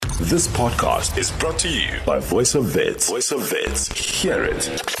This podcast is brought to you by Voice of Vets. Voice of Vets. Hear it.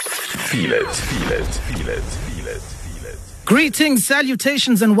 Feel it. Feel it. Feel it. Feel it. Greetings,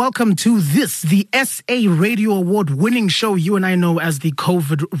 salutations, and welcome to this, the SA Radio Award-winning show you and I know as the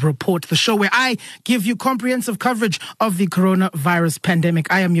COVID Report, the show where I give you comprehensive coverage of the coronavirus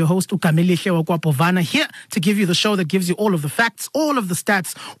pandemic. I am your host, Gamelihle Bovana, here to give you the show that gives you all of the facts, all of the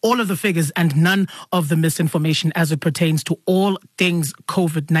stats, all of the figures, and none of the misinformation as it pertains to all things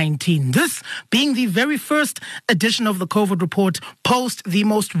COVID-19. This being the very first edition of the COVID Report post the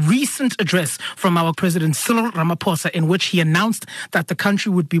most recent address from our President Cyril Ramaphosa, in which he announced that the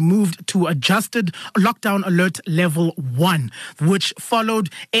country would be moved to adjusted lockdown alert level 1, which followed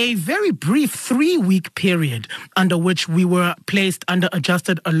a very brief 3-week period under which we were placed under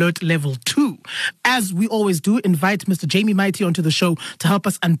adjusted alert level 2. As we always do, invite Mr. Jamie Mightie onto the show to help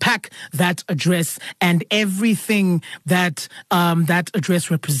us unpack that address and everything that that address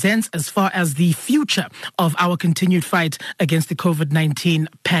represents as far as the future of our continued fight against the COVID-19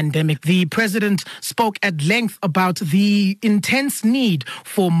 pandemic. The president spoke at length about the intense need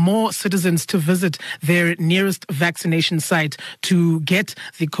for more citizens to visit their nearest vaccination site to get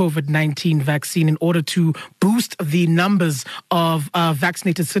the COVID-19 vaccine in order to boost the numbers of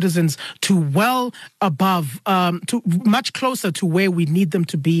vaccinated citizens to well above, to much closer to where we need them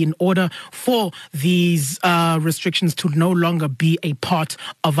to be in order for these restrictions to no longer be a part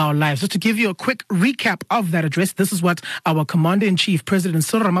of our lives. Just to give you a quick recap of that address, this is what our Commander-in-Chief, President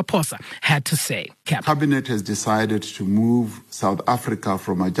Cyril Ramaphosa, had to say. Cabinet has decided to move South Africa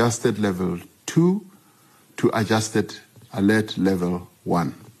from adjusted level 2 to adjusted alert level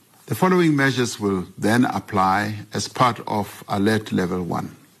 1. The following measures will then apply as part of alert level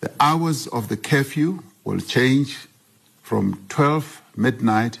 1. The hours of the curfew will change from 12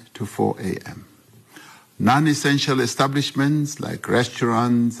 midnight to 4 a.m. Non-essential establishments like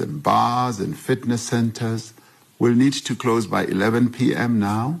restaurants and bars and fitness centers will need to close by 11 p.m.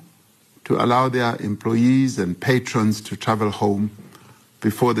 now to allow their employees and patrons to travel home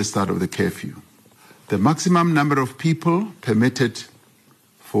before the start of the curfew. The maximum number of people permitted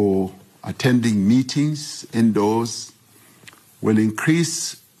for attending meetings indoors will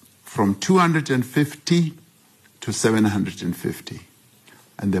increase from 250 to 750.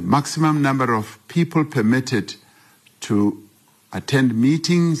 And the maximum number of people permitted to attend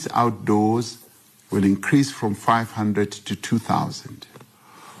meetings outdoors will increase from 500 to 2,000.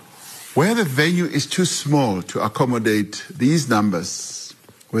 Where the venue is too small to accommodate these numbers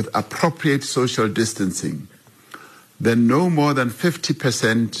with appropriate social distancing, then no more than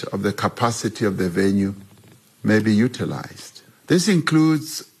 50% of the capacity of the venue may be utilized. This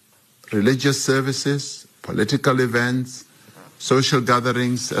includes religious services, political events, social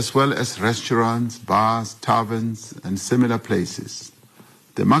gatherings, as well as restaurants, bars, taverns, and similar places.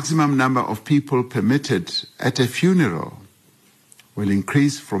 The maximum number of people permitted at a funeral will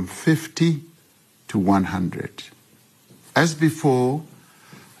increase from 50 to 100. As before,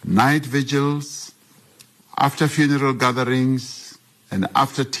 night vigils, after funeral gatherings, and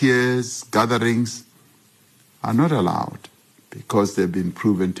after tears gatherings are not allowed because they've been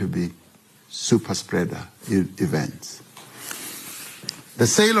proven to be super spreader events. The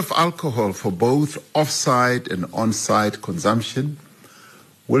sale of alcohol for both off-site and on-site consumption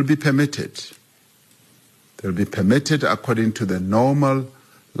will be permitted. They'll be permitted according to the normal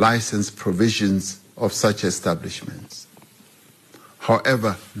license provisions of such establishments.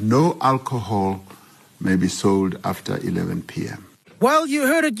 However, no alcohol may be sold after 11 p.m. Well, you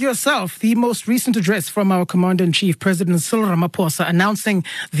heard it yourself, the most recent address from our Commander-in-Chief, President Cyril Ramaphosa, announcing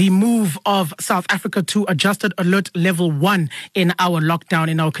the move of South Africa to adjusted alert level 1 in our lockdown,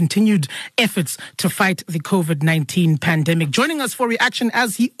 in our continued efforts to fight the COVID-19 pandemic. Joining us for reaction,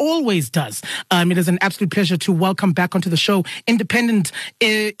 as he always does, it is an absolute pleasure to welcome back onto the show independent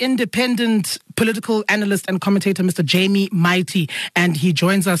political analyst and commentator, Mr. Jamie Mightie, and he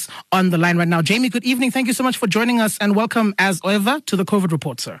joins us on the line right now. Jamie, good evening. Thank you so much for joining us, and welcome, as ever, to the COVID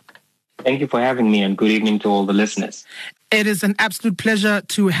Report, sir. Thank you for having me, and good evening to all the listeners. It is an absolute pleasure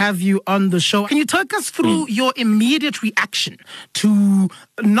to have you on the show. Can you take us through your immediate reaction to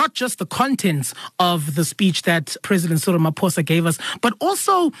not just the contents of the speech that President Cyril Ramaphosa gave us, but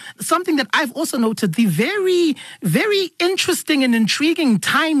also something that I've also noted, the very, very interesting and intriguing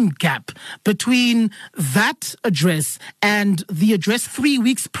time gap between that address and the address 3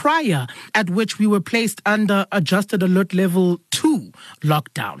 weeks prior, at which we were placed under adjusted alert level 2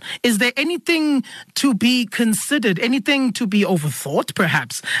 lockdown. Is there anything to be considered, anything to be overthought,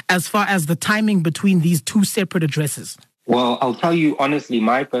 perhaps, as far as the timing between these two separate addresses? Well, I'll tell you honestly,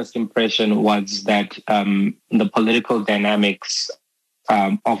 my first impression was that the political dynamics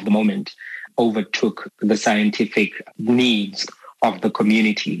of the moment overtook the scientific needs of the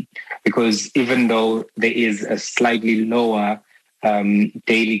community. Because even though there is a slightly lower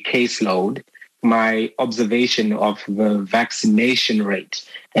daily caseload, my observation of the vaccination rate,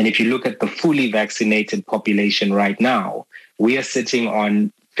 and if you look at the fully vaccinated population right now, we are sitting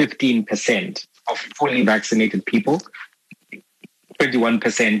on 15% of fully vaccinated people,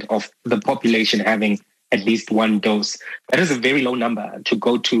 21% of the population having at least one dose. That is a very low number to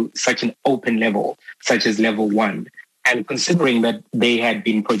go to such an open level, such as level 1. And considering that there had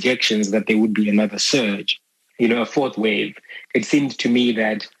been projections that there would be another surge, a fourth wave, it seemed to me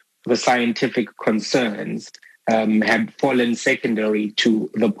that the scientific concerns had fallen secondary to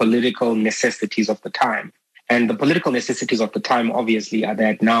the political necessities of the time. And the political necessities of the time, obviously, are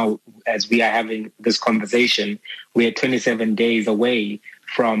that now, as we are having this conversation, we're 27 days away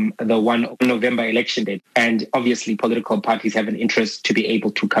from the 1 November election date. And obviously, political parties have an interest to be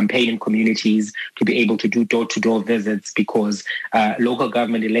able to campaign in communities, to be able to do door-to-door visits, because local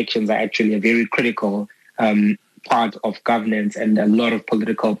government elections are actually a very critical part of governance, and a lot of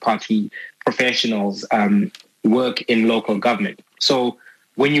political party professionals work in local government. So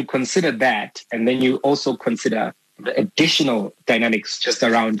when you consider that, and then you also consider the additional dynamics just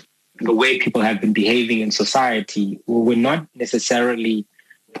around the way people have been behaving in society, we're not necessarily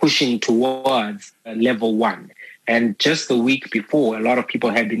pushing towards level 1. And just the week before, a lot of people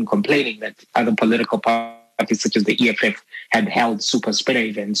had been complaining that other political parties, such as the EFF, had held super spreader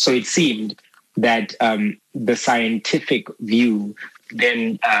events. So it seemed that the scientific view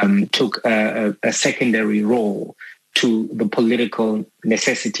then took a secondary role to the political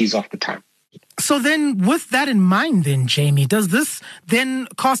necessities of the time. So then, with that in mind then, Jamie, does this then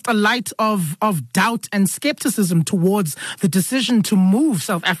cast a light of doubt and skepticism towards the decision to move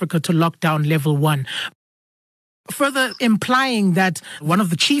South Africa to lockdown level 1? Further implying that one of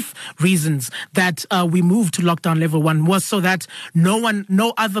the chief reasons that we moved to lockdown level 1 was so that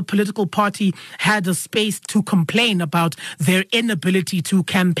no other political party had a space to complain about their inability to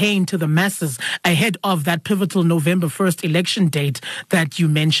campaign to the masses ahead of that pivotal November 1st election date that you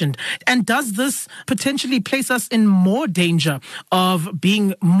mentioned. And does this potentially place us in more danger of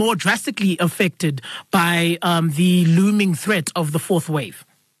being more drastically affected by the looming threat of the fourth wave?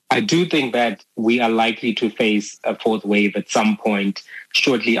 I do think that we are likely to face a fourth wave at some point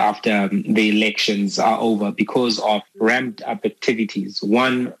shortly after the elections are over because of ramped up activities.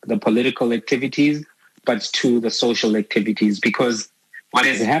 One, the political activities, but two, the social activities. Because what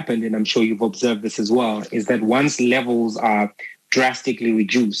has happened, and I'm sure you've observed this as well, is that once levels are drastically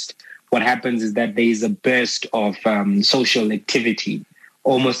reduced, what happens is that there is a burst of social activity.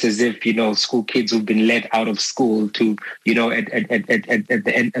 Almost as if, school kids who've been let out of school to, at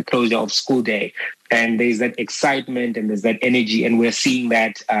the end, a closure of school day. And there's that excitement and there's that energy. And we're seeing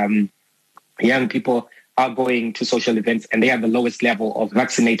that young people are going to social events and they have the lowest level of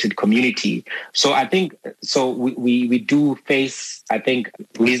vaccinated community. So I think, we do face, I think,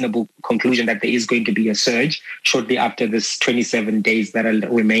 reasonable conclusion that there is going to be a surge shortly after this 27 days that are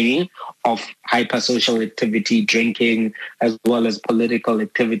remaining of hyper-social activity, drinking, as well as political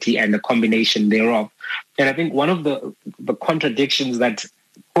activity and the combination thereof. And I think one of the contradictions that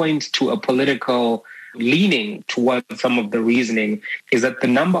point to a political leaning towards some of the reasoning is that the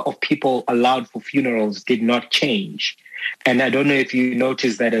number of people allowed for funerals did not change. And I don't know if you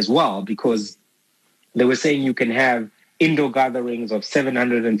noticed that as well, because they were saying you can have indoor gatherings of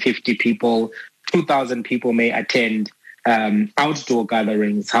 750 people, 2,000 people may attend outdoor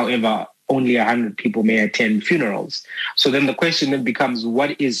gatherings. However, only 100 people may attend funerals. So then the question then becomes,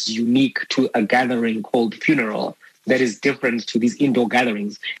 what is unique to a gathering called funeral that is different to these indoor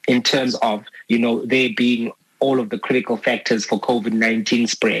gatherings in terms of, there being all of the critical factors for COVID-19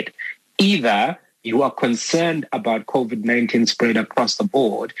 spread? Either you are concerned about COVID-19 spread across the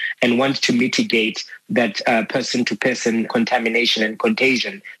board and want to mitigate that person-to-person contamination and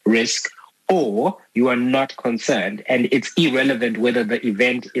contagion risk, or you are not concerned, and it's irrelevant whether the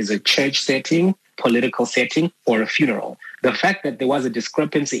event is a church setting, political setting, or a funeral. The fact that there was a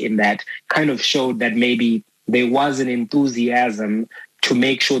discrepancy in that kind of showed that maybe there was an enthusiasm to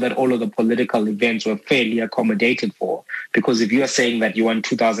make sure that all of the political events were fairly accommodated for. Because if you are saying that you want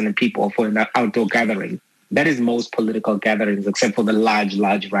 2,000 people for an outdoor gathering, that is most political gatherings, except for the large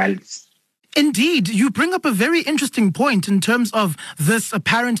rallies. Indeed, you bring up a very interesting point in terms of this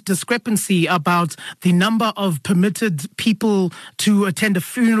apparent discrepancy about the number of permitted people to attend a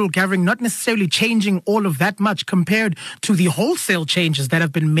funeral gathering, not necessarily changing all of that much compared to the wholesale changes that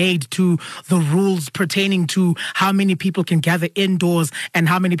have been made to the rules pertaining to how many people can gather indoors and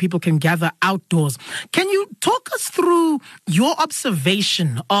how many people can gather outdoors. Can you talk us through your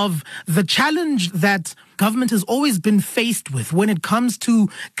observation of the challenge that government has always been faced with when it comes to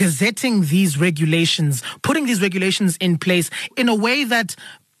gazetting these regulations, putting these regulations in place in a way that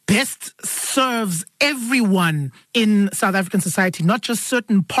best serves everyone in South African society, not just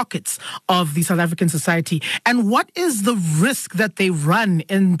certain pockets of the South African society? And what is the risk that they run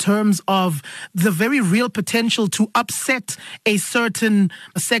in terms of the very real potential to upset a certain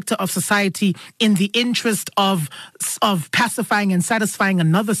sector of society in the interest of pacifying and satisfying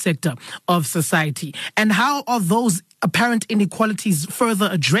another sector of society? And how are those apparent inequalities further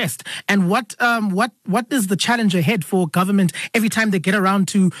addressed? And what is the challenge ahead for government every time they get around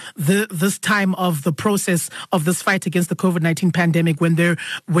to this time of the process of this fight against the COVID-19 pandemic, when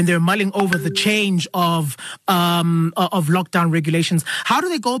they're mulling over the change of lockdown regulations? How do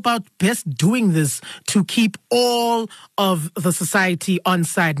they go about best doing this to keep all of the society on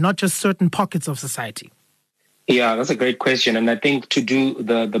side, not just certain pockets of society? Yeah, that's a great question. And I think to do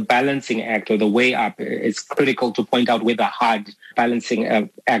the balancing act or the way up, it's critical to point out where the hard balancing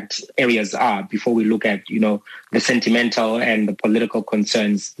act areas are before we look at, the sentimental and the political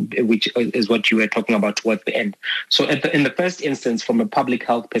concerns, which is what you were talking about towards the end. So in the first instance, from a public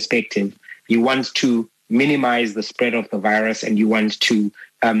health perspective, you want to minimize the spread of the virus, and you want to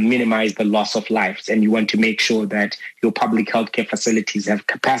minimize the loss of lives, and you want to make sure that your public healthcare facilities have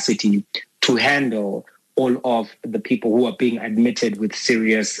capacity to handle all of the people who are being admitted with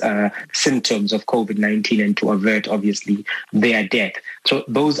serious symptoms of COVID-19 and to avert, obviously, their death. So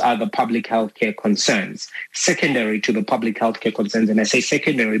those are the public healthcare concerns. Secondary to the public healthcare concerns, and I say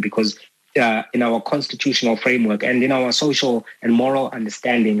secondary because in our constitutional framework and in our social and moral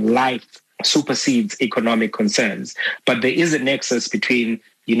understanding, life supersedes economic concerns. But there is a nexus between,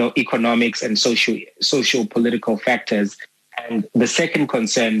 economics and social-political factors. And the second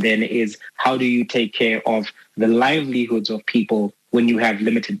concern then is, how do you take care of the livelihoods of people when you have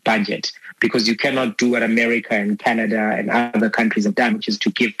limited budget? Because you cannot do what America and Canada and other countries have done, which is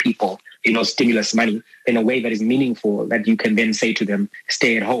to give people, stimulus money in a way that is meaningful, that you can then say to them,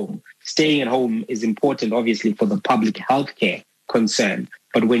 stay at home. Staying at home is important, obviously, for the public healthcare concern.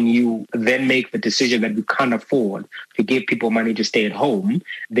 But when you then make the decision that you can't afford to give people money to stay at home,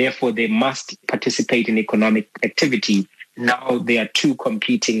 therefore they must participate in economic activity. Now there are two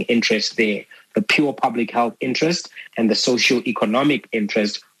competing interests there, the pure public health interest and the socio-economic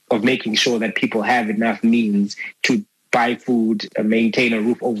interest of making sure that people have enough means to buy food, maintain a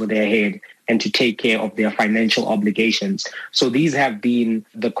roof over their head, and to take care of their financial obligations. So these have been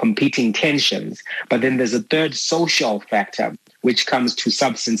the competing tensions. But then there's a third social factor, which comes to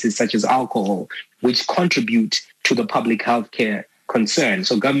substances such as alcohol, which contribute to the public health care concern.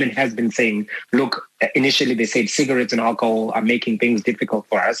 So government has been saying, look, initially they said cigarettes and alcohol are making things difficult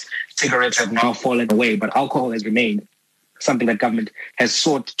for us. Cigarettes have now fallen away, but alcohol has remained something that government has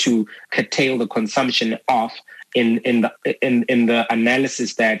sought to curtail the consumption of in the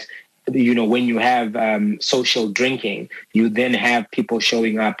analysis that, when you have social drinking, you then have people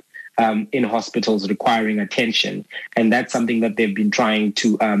showing up in hospitals requiring attention. And that's something that they've been trying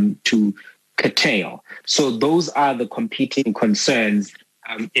to curtail. So those are the competing concerns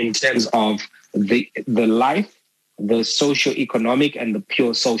in terms of the life, the socio-economic and the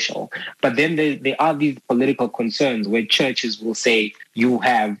pure social. But then there are these political concerns where churches will say, you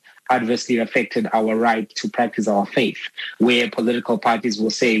have adversely affected our right to practice our faith, where political parties will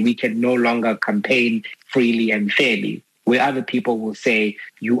say we can no longer campaign freely and fairly, where other people will say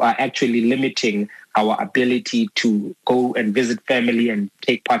you are actually limiting our ability to go and visit family and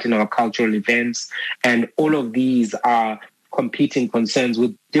take part in our cultural events. And all of these are competing concerns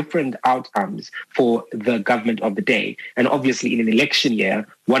with different outcomes for the government of the day. And obviously in an election year,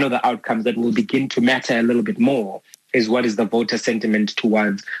 one of the outcomes that will begin to matter a little bit more is what is the voter sentiment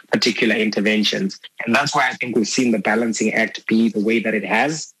towards particular interventions. And that's why I think we've seen the balancing act be the way that it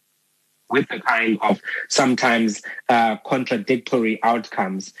has, with the kind of sometimes contradictory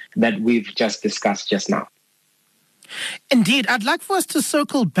outcomes that we've just discussed just now. Indeed. I'd like for us to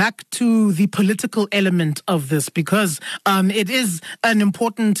circle back to the political element of this because it is an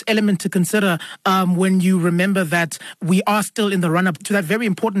important element to consider when you remember that we are still in the run-up to that very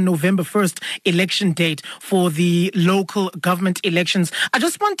important November 1st election date for the local government elections. I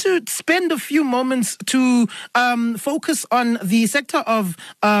just want to spend a few moments to focus on the sector of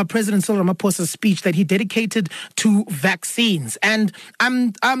President Cyril Ramaphosa's speech that he dedicated to vaccines. And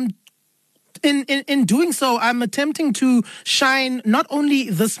In doing so, I'm attempting to shine not only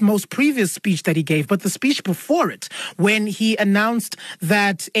this most previous speech that he gave, but the speech before it, when he announced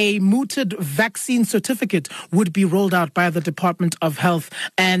that a mooted vaccine certificate would be rolled out by the Department of Health.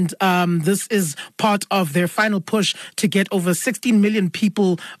 And this is part of their final push to get over 16 million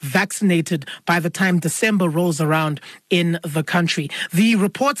people vaccinated by the time December rolls around in the country. The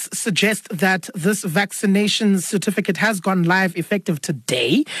reports suggest that this vaccination certificate has gone live effective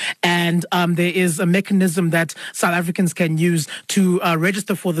today, and there is a mechanism that South Africans can use to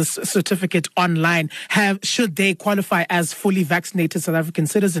register for this certificate online, should they qualify as fully vaccinated South African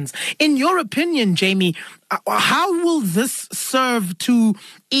citizens. In your opinion, Jamie, how will this serve to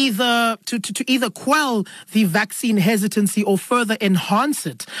either quell the vaccine hesitancy or further enhance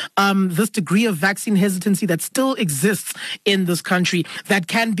it? This degree of vaccine hesitancy that still exists in this country that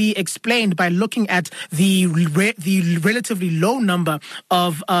can be explained by looking at the relatively low number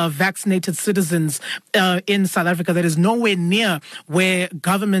of vaccinated citizens in South Africa that is nowhere near where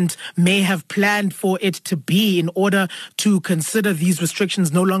government may have planned for it to be in order to consider these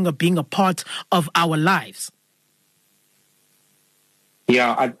restrictions no longer being a part of our lives.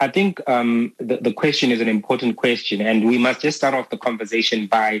 Yeah, I think the question is an important question, and we must just start off the conversation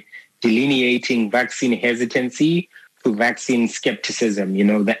by delineating vaccine hesitancy to vaccine skepticism. You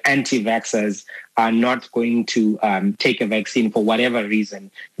know, the anti-vaxxers are not going to take a vaccine for whatever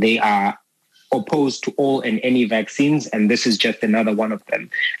reason. They are opposed to all and any vaccines, and this is just another one of them.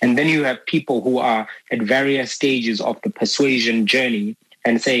 And then you have people who are at various stages of the persuasion journey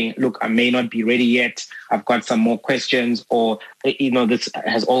and saying, look, I may not be ready yet. I've got some more questions, or, this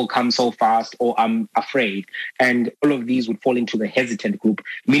has all come so fast, or I'm afraid. And all of these would fall into the hesitant group,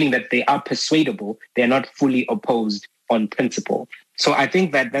 meaning that they are persuadable. They're not fully opposed on principle. So I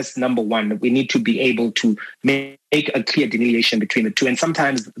think that that's number one. We need to be able to make a clear delineation between the two. And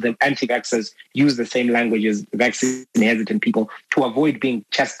sometimes the anti-vaxxers use the same language as vaccine hesitant people to avoid being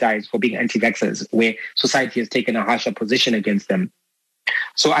chastised for being anti-vaxxers, where society has taken a harsher position against them.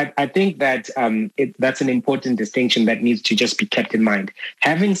 So I think that that's an important distinction that needs to just be kept in mind.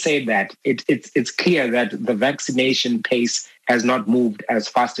 Having said that, it's clear that the vaccination pace has not moved as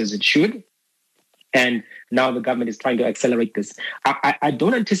fast as it should. And now the government is trying to accelerate this. I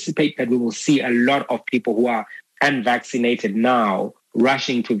don't anticipate that we will see a lot of people who are unvaccinated now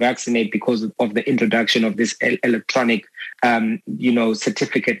rushing to vaccinate because of the introduction of this electronic,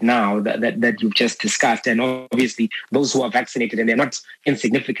 certificate now that you've just discussed. And obviously, those who are vaccinated, and they're not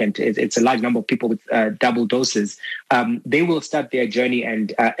insignificant, it's a large number of people with double doses, they will start their journey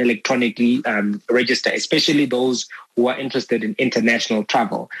and electronically register, especially those who are interested in international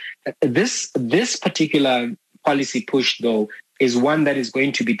travel. This particular policy push, though, is one that is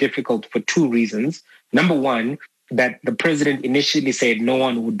going to be difficult for two reasons. Number one, that the president initially said no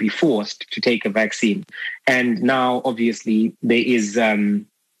one would be forced to take a vaccine. And now, obviously, there is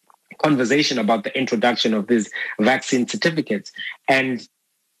conversation about the introduction of these vaccine certificates. And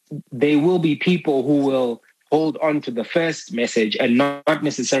there will be people who will hold on to the first message and not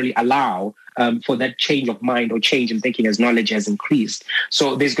necessarily allow for that change of mind or change in thinking as knowledge has increased.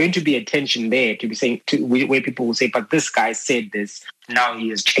 So there's going to be a tension there to be saying where people will say, but this guy said this, now he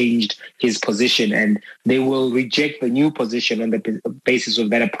has changed his position, and they will reject the new position on the basis of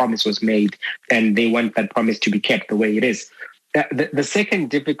that a promise was made, and they want that promise to be kept the way it is. The second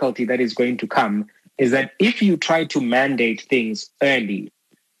difficulty that is going to come is that if you try to mandate things early,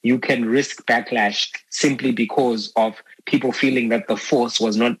 you can risk backlash simply because of people feeling that the force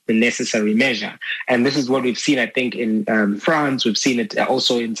was not the necessary measure. And this is what we've seen, I think, in France. We've seen it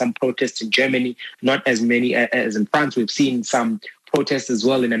also in some protests in Germany, not as many as in France. We've seen some protests as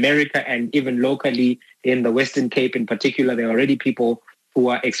well in America, and even locally in the Western Cape in particular, there are already people who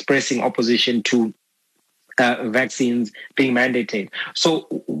are expressing opposition to vaccines being mandated. So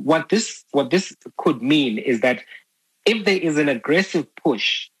what this could mean is that if there is an aggressive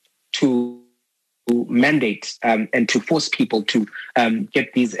push to mandate and to force people to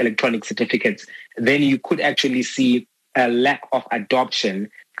get these electronic certificates, then you could actually see a lack of adoption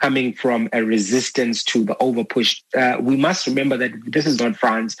coming from a resistance to the overpush. We must remember that this is not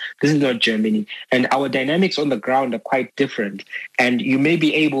France, this is not Germany, and our dynamics on the ground are quite different. And you may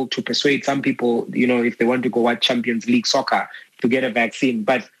be able to persuade some people, if they want to go watch Champions League soccer, to get a vaccine.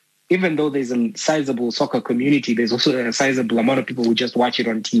 But even though there's a sizable soccer community, there's also a sizable amount of people who just watch it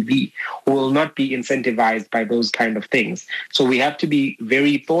on TV, who will not be incentivized by those kind of things. So we have to be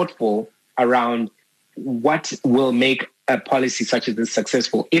very thoughtful around what will make a policy such as this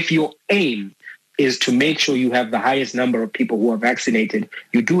successful. If your aim is to make sure you have the highest number of people who are vaccinated,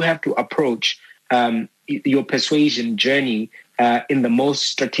 you do have to approach your persuasion journey in the most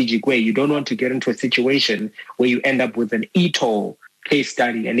strategic way. You don't want to get into a situation where you end up with an e-toll case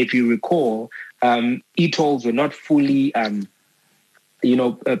study. And if you recall, e-tolls were not fully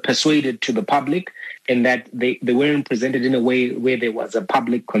persuaded to the public, in that they weren't presented in a way where there was a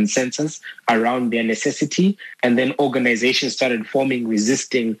public consensus around their necessity. And then organizations started forming,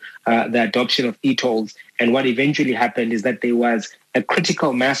 resisting the adoption of e-tolls. And what eventually happened is that there was a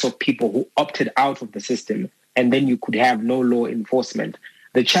critical mass of people who opted out of the system, and then you could have no law enforcement.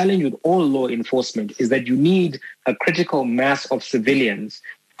 The challenge with all law enforcement is that you need a critical mass of civilians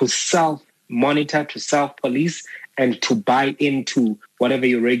to self-monitor, to self-police, and to buy into whatever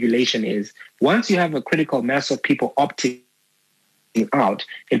your regulation is. Once you have a critical mass of people opting out,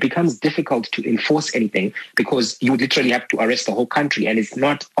 it becomes difficult to enforce anything, because you literally have to arrest the whole country, and it's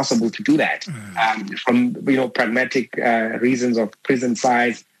not possible to do that from pragmatic reasons of prison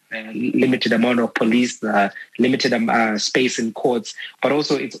size, limited amount of police, limited space in courts, but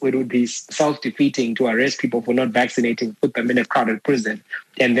also it would be self-defeating to arrest people for not vaccinating, put them in a crowded prison,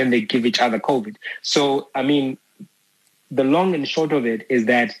 and then they give each other COVID. So, the long and short of it is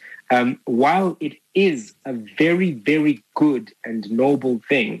that while it is a very, very good and noble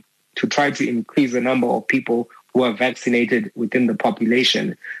thing to try to increase the number of people who are vaccinated within the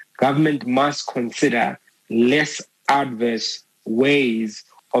population, government must consider less adverse ways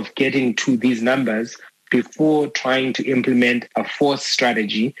of getting to these numbers before trying to implement a forced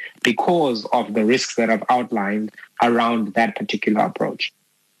strategy, because of the risks that I've outlined around that particular approach.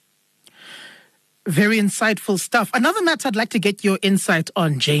 Very insightful stuff. Another matter I'd like to get your insight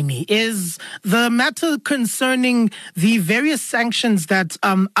on, Jamie, is the matter concerning the various sanctions that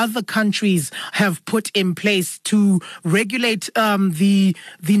other countries have put in place to regulate the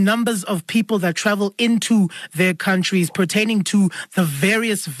numbers of people that travel into their countries, pertaining to the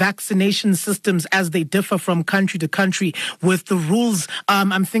various vaccination systems as they differ from country to country, with the rules.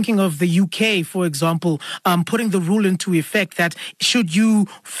 I'm thinking of the UK, for example, putting the rule into effect that should you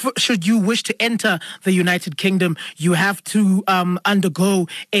wish to enter the United Kingdom, you have to undergo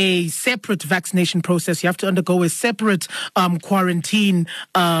a separate vaccination process. You have to undergo a separate quarantine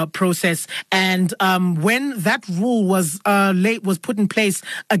process. And when that rule was put in place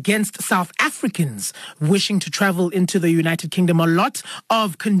against South Africans wishing to travel into the United Kingdom, a lot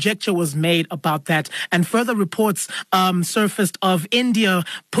of conjecture was made about that. And further reports surfaced of India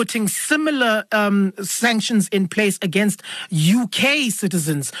putting similar sanctions in place against UK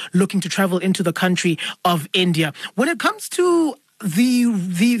citizens looking to travel into the country of India. When it comes to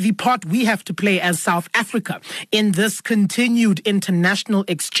the part we have to play as South Africa in this continued international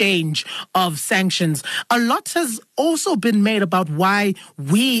exchange of sanctions, a lot has also been made about why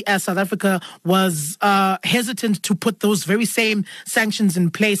we as South Africa was hesitant to put those very same sanctions in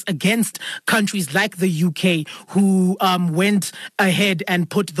place against countries like the UK, who went ahead and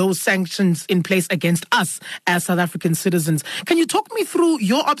put those sanctions in place against us as South African citizens. Can you talk me through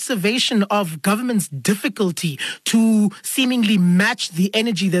your observation of government's difficulty to seemingly match the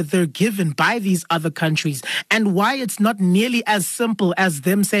energy that they're given by these other countries, and why it's not nearly as simple as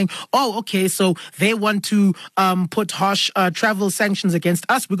them saying, oh, okay, so they want to put harsh travel sanctions against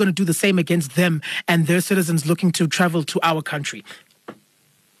us, we're going to do the same against them and their citizens looking to travel to our country?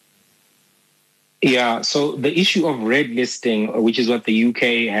 Yeah, so the issue of red listing, which is what the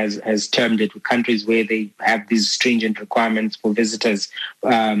UK has termed it, with countries where they have these stringent requirements for visitors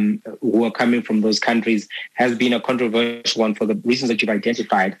who are coming from those countries, has been a controversial one for the reasons that you've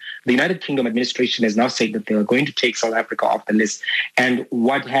identified. The United Kingdom administration has now said that they are going to take South Africa off the list. And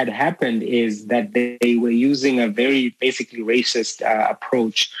what had happened is that they were using a very basically racist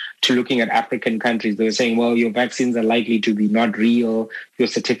approach to looking at African countries. They were saying, well, your vaccines are likely to be not real, your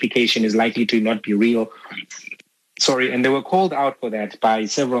certification is likely to not be real. And they were called out for that by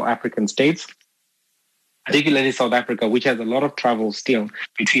several African states, particularly South Africa, which has a lot of travel still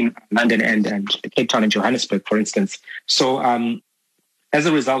between London and Cape Town and Johannesburg, for instance. So as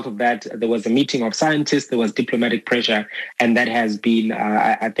a result of that, there was a meeting of scientists, there was diplomatic pressure, and that has been,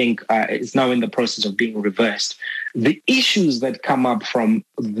 I think, is now in the process of being reversed. The issues that come up from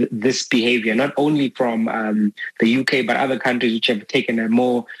this behavior, not only from the UK, but other countries which have taken a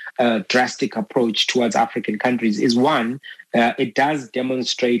more drastic approach towards African countries, is one, it does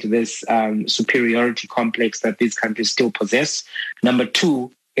demonstrate this superiority complex that these countries still possess. Number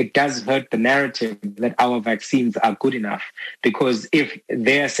two, it does hurt the narrative that our vaccines are good enough, because if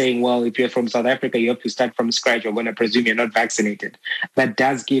they're saying, well, if you're from South Africa, you have to start from scratch, you're going to presume you're not vaccinated. That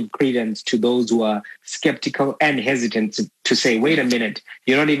does give credence to those who are skeptical and hesitant to say, wait a minute,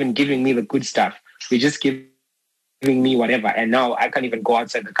 you're not even giving me the good stuff. You're just giving me whatever. And now I can't even go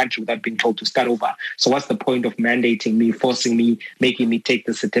outside the country without being told to start over. So what's the point of mandating me, forcing me, making me take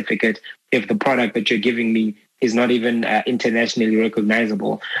the certificate if the product that you're giving me is not even internationally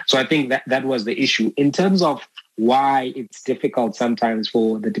recognizable? So I think that was the issue. In terms of why it's difficult sometimes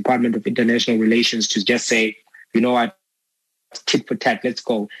for the Department of International Relations to just say, you know what, tit for tat, let's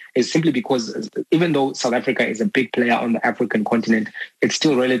go, is simply because even though South Africa is a big player on the African continent, it's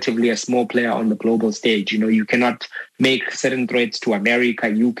still relatively a small player on the global stage. You know, you cannot make certain threats to America,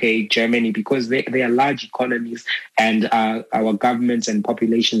 UK, Germany, because they are large economies, and our governments and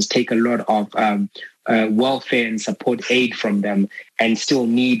populations take a lot of welfare and support aid from them, and still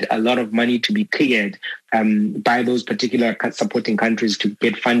need a lot of money to be cleared by those particular supporting countries to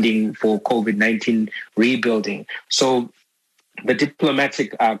get funding for COVID-19 rebuilding. So the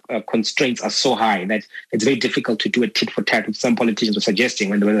diplomatic constraints are so high that it's very difficult to do a tit for tat, which some politicians were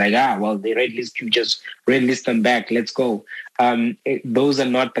suggesting when they were like, well, they red list you, just red list them back, let's go. Those are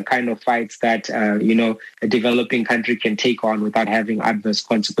not the kind of fights that, a developing country can take on without having adverse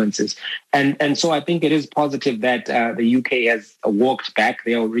consequences. And so I think it is positive that the UK has walked back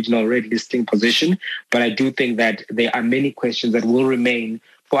their original red listing position. But I do think that there are many questions that will remain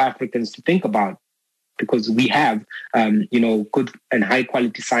for Africans to think about, because we have, good and high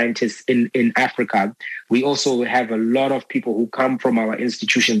quality scientists in Africa. We also have a lot of people who come from our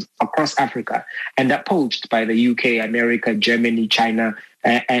institutions across Africa and are poached by the UK, America, Germany, China,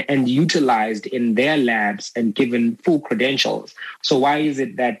 and utilized in their labs and given full credentials. So why is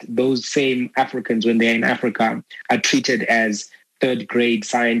it that those same Africans, when they're in Africa, are treated as third grade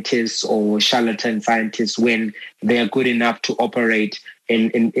scientists or charlatan scientists when they are good enough to operate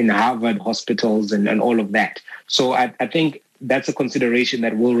in Harvard hospitals and all of that? So I think that's a consideration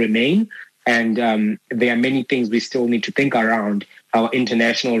that will remain. And there are many things we still need to think around our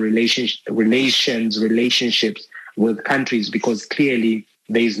international relationships with countries, because clearly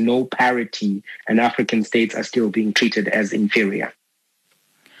there is no parity and African states are still being treated as inferior.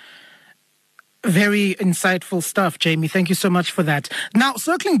 Very insightful stuff, Jamie. Thank you so much for that. Now,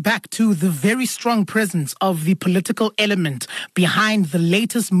 circling back to the very strong presence of the political element behind the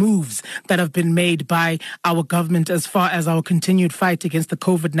latest moves that have been made by our government as far as our continued fight against the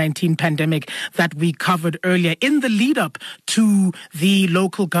COVID-19 pandemic that we covered earlier in the lead up to the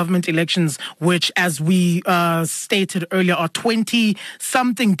local government elections, which, as we stated earlier, are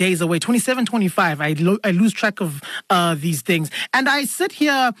 20-something days away, 27, 25. I lose track of these things. And I sit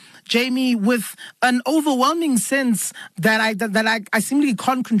here, Jamie, with an overwhelming sense that I seemingly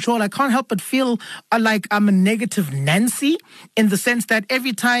can't control. I can't help but feel like I'm a negative Nancy, in the sense that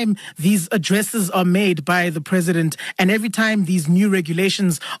every time these addresses are made by the president and every time these new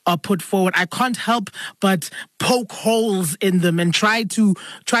regulations are put forward, I can't help but poke holes in them and try to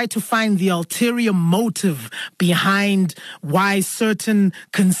find the ulterior motive behind why certain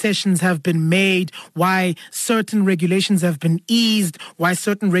concessions have been made, why certain regulations have been eased, why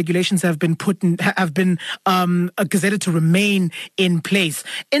certain regulations have been gazetted to remain in place.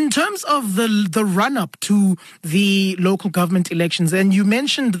 In terms of the run-up to the local government elections, and you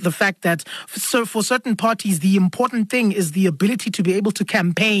mentioned the fact that for certain parties, the important thing is the ability to be able to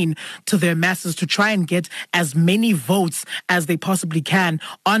campaign to their masses, to try and get as many votes as they possibly can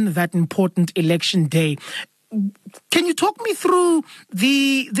on that important election day. Can you talk me through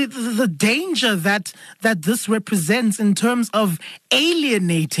the danger that this represents in terms of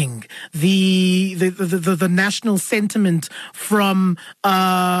alienating the national sentiment from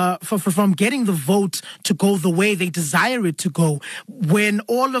getting the vote to go the way they desire it to go, when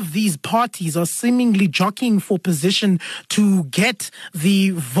all of these parties are seemingly jockeying for position to get the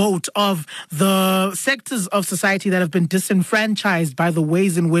vote of the sectors of society that have been disenfranchised by the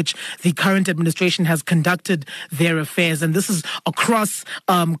ways in which the current administration has conducted their affairs? And this is across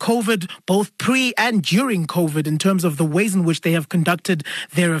COVID, both pre and during COVID, in terms of the ways in which they have conducted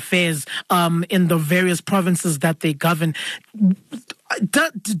their affairs in the various provinces that they govern.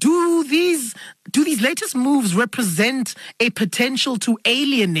 Do these do these latest moves represent a potential to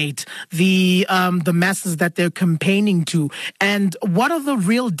alienate the masses that they're campaigning to? And what are the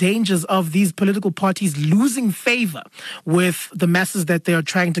real dangers of these political parties losing favor with the masses that they are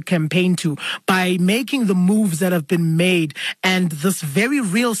trying to campaign to by making the moves that have been made, and this very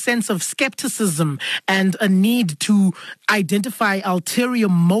real sense of skepticism and a need to identify ulterior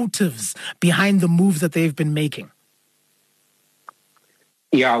motives behind the moves that they've been making?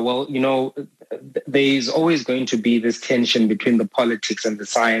 Yeah, well, there's always going to be this tension between the politics and the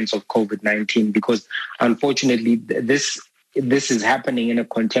science of COVID-19, because unfortunately, this is happening in a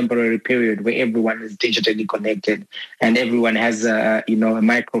contemporary period where everyone is digitally connected and everyone has a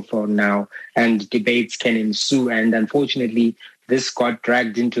microphone now, and debates can ensue. And unfortunately, this got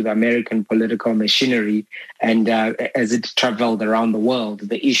dragged into the American political machinery, and as it traveled around the world,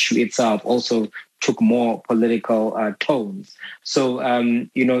 the issue itself also took more political tones. So,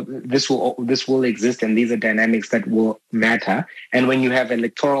 this will exist, and these are dynamics that will matter. And when you have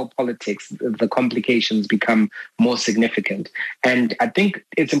electoral politics, the complications become more significant. And I think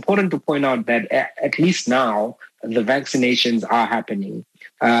it's important to point out that at least now, the vaccinations are happening.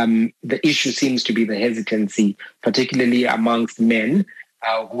 The issue seems to be the hesitancy, particularly amongst men,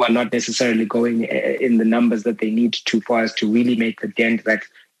 who are not necessarily going in the numbers that they need to for us to really make the dent that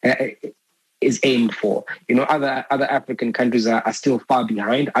is aimed for. Other African countries are still far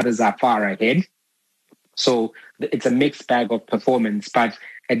behind, others are far ahead. So it's a mixed bag of performance, but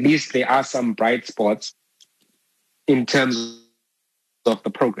at least there are some bright spots in terms of the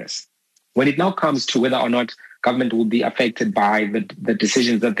progress. When it now comes to whether or not government will be affected by the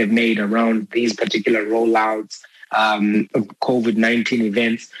decisions that they've made around these particular rollouts of COVID-19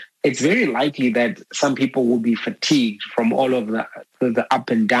 events, it's very likely that some people will be fatigued from all of the up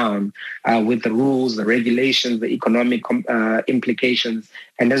and down with the rules, the regulations, the economic implications,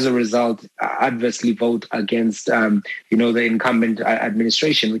 and as a result, adversely vote against, the incumbent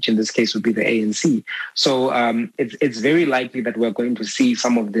administration, which in this case would be the ANC. So it's very likely that we're going to see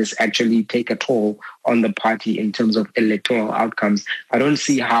some of this actually take a toll on the party in terms of electoral outcomes. I don't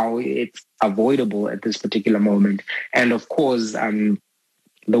see how it's avoidable at this particular moment. And of course,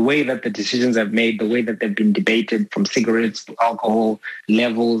 the way that the decisions have made, the way that they've been debated, from cigarettes to alcohol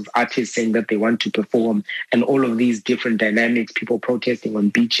levels, artists saying that they want to perform, and all of these different dynamics, people protesting on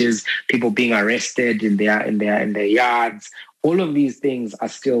beaches, people being arrested in their yards, all of these things are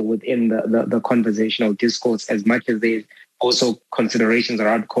still within the conversational discourse, as much as there's also considerations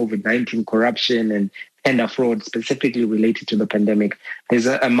around COVID-19 corruption and tender fraud specifically related to the pandemic. There's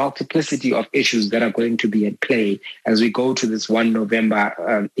a multiplicity of issues that are going to be at play as we go to this 1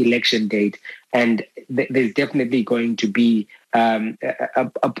 November election date. And there's definitely going to be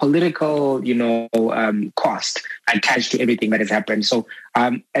a political, cost attached to everything that has happened. So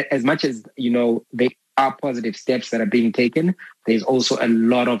as much as, there are positive steps that are being taken, there's also a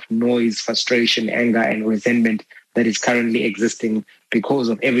lot of noise, frustration, anger, and resentment that is currently existing because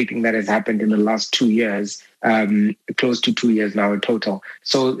of everything that has happened in the last 2 years, close to 2 years now in total.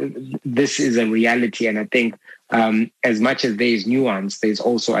 So this is a reality. And I think as much as there is nuance, there's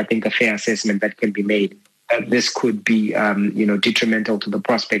also, I think, a fair assessment that can be made that this could be, detrimental to the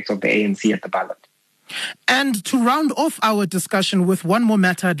prospects of the ANC at the ballot. And to round off our discussion with one more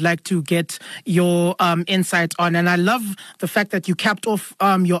matter I'd like to get your insight on. And I love the fact that you capped off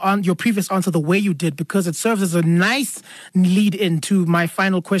your previous answer the way you did, because it serves as a nice lead in to my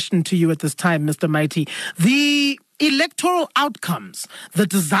final question to you at this time, Mr. Mightie. The electoral outcomes, the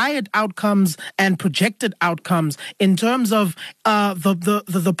desired outcomes and projected outcomes in terms of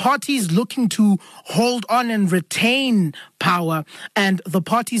the parties looking to hold on and retain power, and the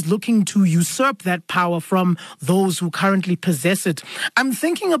parties looking to usurp that power from those who currently possess it. I'm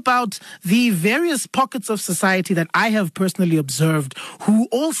thinking about the various pockets of society that I have personally observed who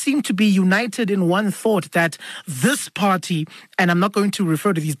all seem to be united in one thought, that this party, and I'm not going to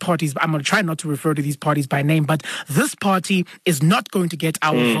refer to these parties, I'm going to try not to refer to these parties by name, but this party is not going to get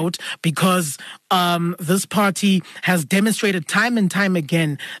our vote because this party has demonstrated time and time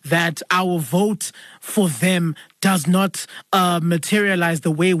again that our vote for them does not materialize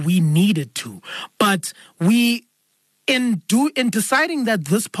the way we need it to. But in deciding that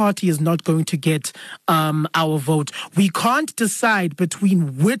this party is not going to get our vote, we can't decide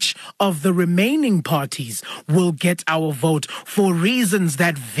between which of the remaining parties will get our vote for reasons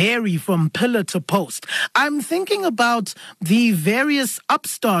that vary from pillar to post. I'm thinking about the various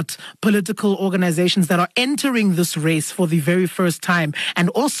upstart political organizations that are entering this race for the very first time and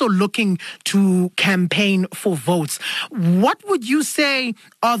also looking to campaign for votes. What would you say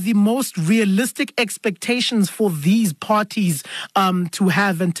are the most realistic expectations for these parties to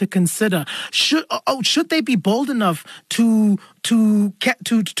have and to consider. Should they be bold enough to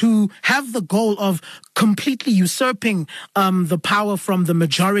have the goal of completely usurping the power from the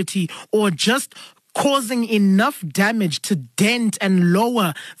majority, or just causing enough damage to dent and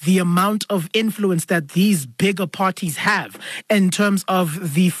lower the amount of influence that these bigger parties have in terms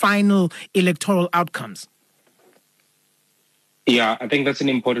of the final electoral outcomes? Yeah, I think that's an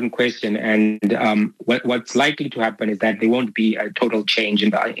important question. And what's likely to happen is that there won't be a total change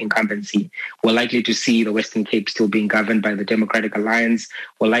in the incumbency. We're likely to see the Western Cape still being governed by the Democratic Alliance.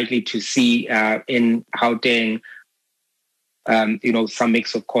 We're likely to see in Gauteng some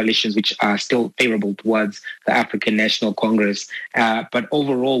mix of coalitions which are still favorable towards the African National Congress. But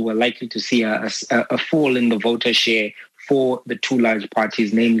overall, we're likely to see a fall in the voter share for the two large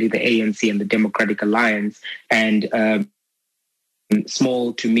parties, namely the ANC and the Democratic Alliance, and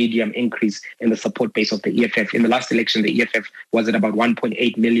small to medium increase in the support base of the EFF. In the last election, the EFF was at about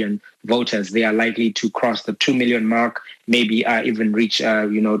 1.8 million voters. They are likely to cross the 2 million mark, maybe even reach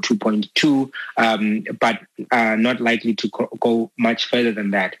 2.2, but not likely to go much further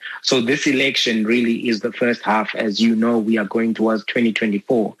than that. So this election really is the first half. As you know, we are going towards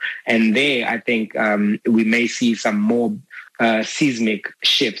 2024. And there, I think we may see some more seismic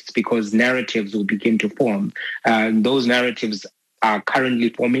shifts, because narratives will begin to form. Those narratives are currently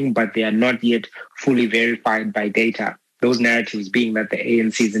forming, but they are not yet fully verified by data. Those narratives being that the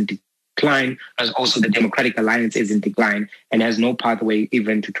ANC is in decline, as also the Democratic Alliance is in decline and has no pathway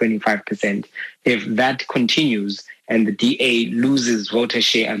even to 25%. If that continues and the DA loses voter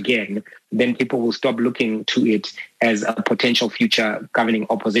share again, then people will stop looking to it as a potential future governing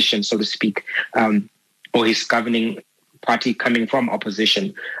opposition, so to speak, or his governing party coming from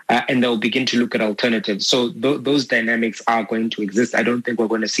opposition, and they'll begin to look at alternatives. So those dynamics are going to exist. I don't think we're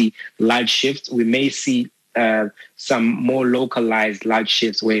going to see large shifts. We may see some more localized large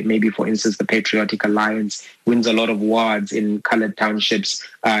shifts where maybe, for instance, the Patriotic Alliance wins a lot of wards in colored townships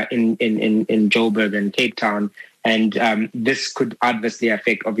in Joburg and Cape Town. And this could adversely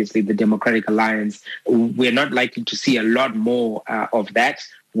affect, obviously, the Democratic Alliance. We're not likely to see a lot more of that.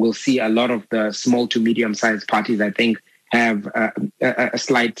 We'll see a lot of the small to medium-sized parties, I think, have a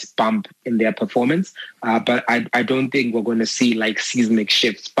slight bump in their performance. But I don't think we're going to see like seismic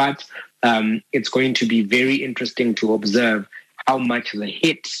shifts. But it's going to be very interesting to observe how much the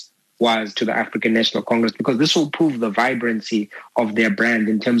hit was to the African National Congress, because this will prove the vibrancy of their brand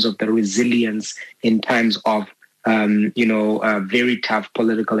in terms of the resilience in times of a very tough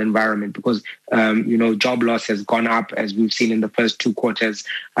political environment, because, job loss has gone up, as we've seen in the first 2 quarters.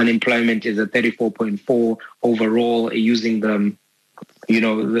 Unemployment is at 34.4 overall, using the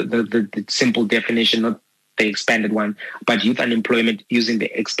simple definition, not the expanded one, but youth unemployment using the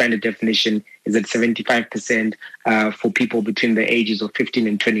expanded definition is at 75% for people between the ages of 15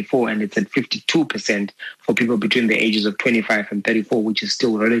 and 24, and it's at 52% for people between the ages of 25 and 34, which is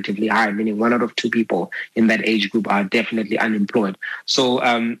still relatively high, meaning 1 out of 2 people in that age group are definitely unemployed. So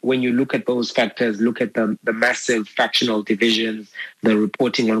when you look at those factors, look at the massive factional divisions, the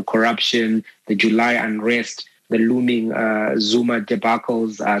reporting on corruption, the July unrest, the looming Zuma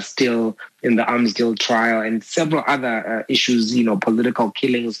debacles are still in the arms deal trial, and several other issues, political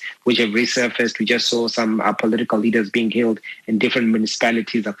killings, which have resurfaced. We just saw some political leaders being killed in different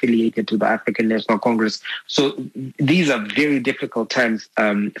municipalities affiliated to the African National Congress. So these are very difficult times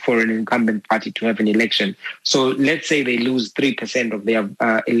for an incumbent party to have an election. So let's say they lose 3% of their,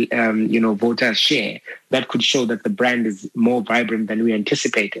 voters' share. That could show that the brand is more vibrant than we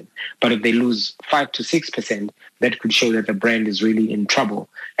anticipated. But if they lose 5 to 6%, that could show that the brand is really in trouble.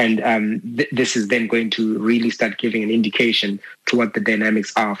 And this is then going to really start giving an indication to what the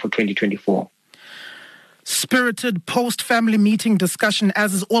dynamics are for 2024. Spirited post-family meeting discussion,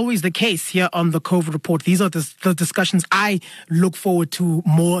 as is always the case here on the COVID Report. These are the discussions I look forward to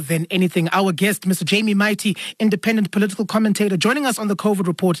more than anything. Our guest, Mr. Jamie Mightie, independent political commentator, joining us on the COVID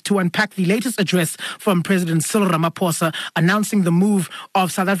Report to unpack the latest address from President Cyril Ramaphosa announcing the move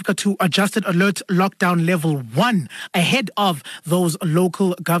of South Africa to adjusted alert lockdown level 1 ahead of those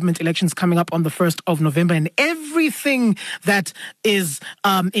local government elections coming up on the 1st of November, and everything that is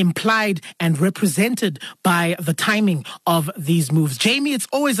implied and represented by the timing of these moves. Jamie, it's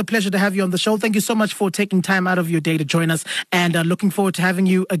always a pleasure to have you on the show. Thank you so much for taking time out of your day to join us, and looking forward to having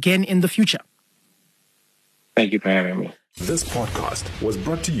you again in the future. Thank you for having me. This podcast was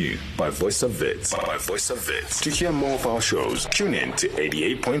brought to you by Voice of Wits. To hear more of our shows, tune in to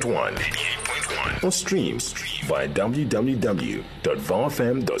 88.1 or stream via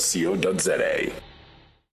www.vowfm.co.za.